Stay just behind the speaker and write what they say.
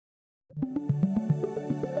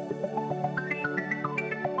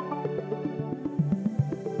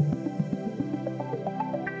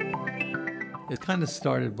It kind of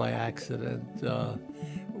started by accident.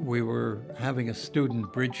 We were having a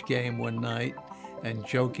student bridge game one night and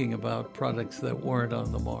joking about products that weren't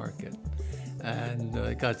on the market. And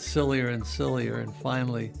it got sillier and sillier, and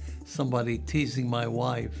finally somebody teasing my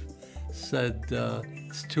wife said,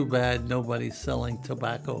 it's too bad nobody's selling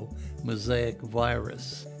tobacco mosaic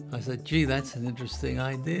virus. I said, gee, that's an interesting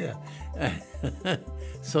idea.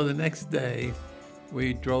 So the next day,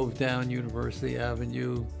 we drove down University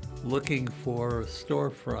Avenue looking for a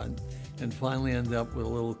storefront and finally ended up with a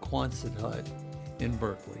little Quonset hut in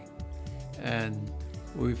Berkeley. And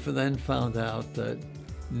we then found out that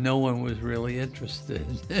no one was really interested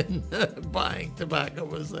in buying tobacco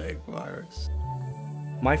mosaic virus.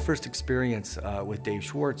 My first experience with Dave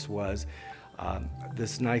Schwartz was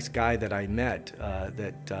this nice guy that I met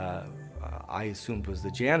that I assumed was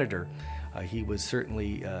the janitor. He was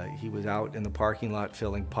certainly, he was out in the parking lot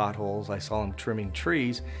filling potholes. I saw him trimming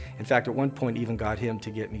trees. In fact, at one point even got him to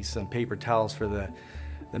get me some paper towels for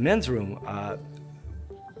the men's room.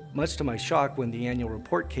 Much to my shock, when the annual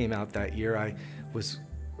report came out that year, I was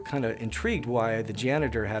kind of intrigued why the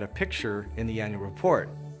janitor had a picture in the annual report.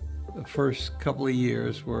 The first couple of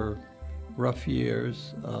years were rough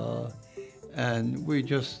years, and we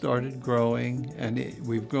just started growing, and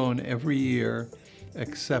we've grown every year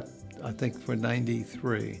except, I think, for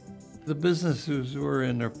 '93. The businesses we're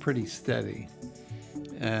in are pretty steady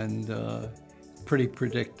and pretty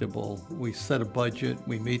predictable. We set a budget,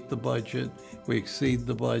 we meet the budget, we exceed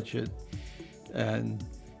the budget, and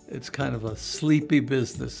it's kind of a sleepy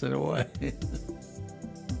business in a way.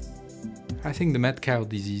 I think the mad cow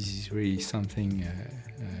disease is really something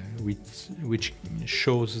which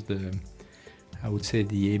shows I would say,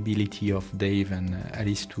 the ability of Dave and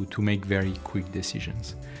Alice to make very quick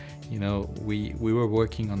decisions. You know, we were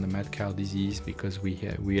working on the mad cow disease because we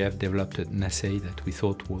have developed an assay that we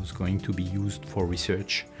thought was going to be used for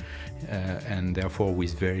research, and therefore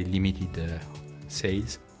with very limited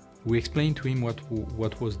sales. We explained to him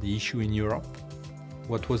what was the issue in Europe,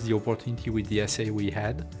 what was the opportunity with the assay we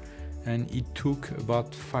had, and it took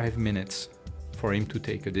about 5 minutes for him to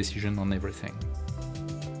take a decision on everything.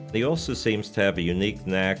 He also seems to have a unique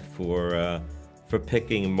knack for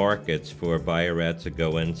picking markets for Bio-Rad to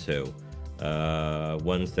go into.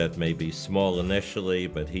 Ones that may be small initially,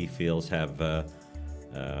 but he feels have a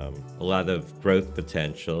lot of growth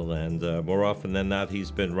potential, and more often than not, he's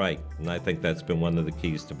been right. And I think that's been one of the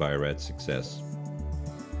keys to Bio-Rad's success.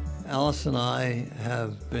 Alice and I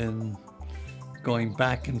have been going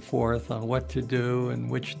back and forth on what to do and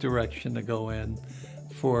which direction to go in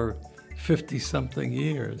for 50-something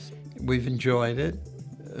years. We've enjoyed it,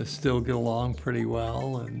 still get along pretty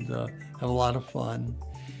well, and have a lot of fun.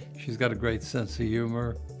 She's got a great sense of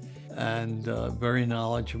humor and very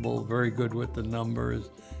knowledgeable, very good with the numbers,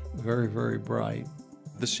 very, very bright.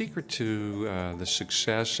 The secret to the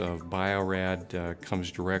success of Bio-Rad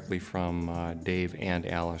comes directly from Dave and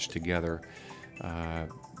Alice together.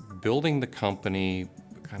 Building the company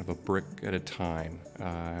kind of a brick at a time.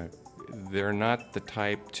 They're not the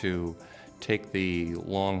type to take the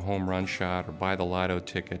long home run shot or buy the lotto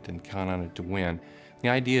ticket and count on it to win. The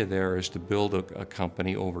idea there is to build a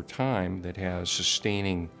company over time that has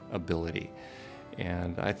sustaining ability.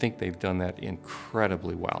 And I think they've done that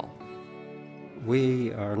incredibly well.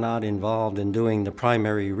 We are not involved in doing the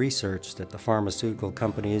primary research that the pharmaceutical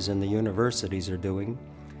companies and the universities are doing,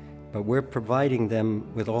 but we're providing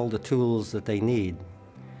them with all the tools that they need.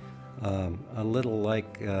 A little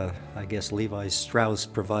like, I guess, Levi Strauss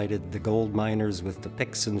provided the gold miners with the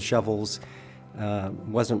picks and shovels.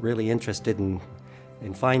 Wasn't really interested in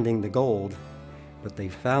finding the gold, but they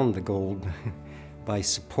found the gold by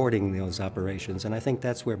supporting those operations, and I think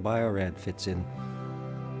that's where Bio-Rad fits in.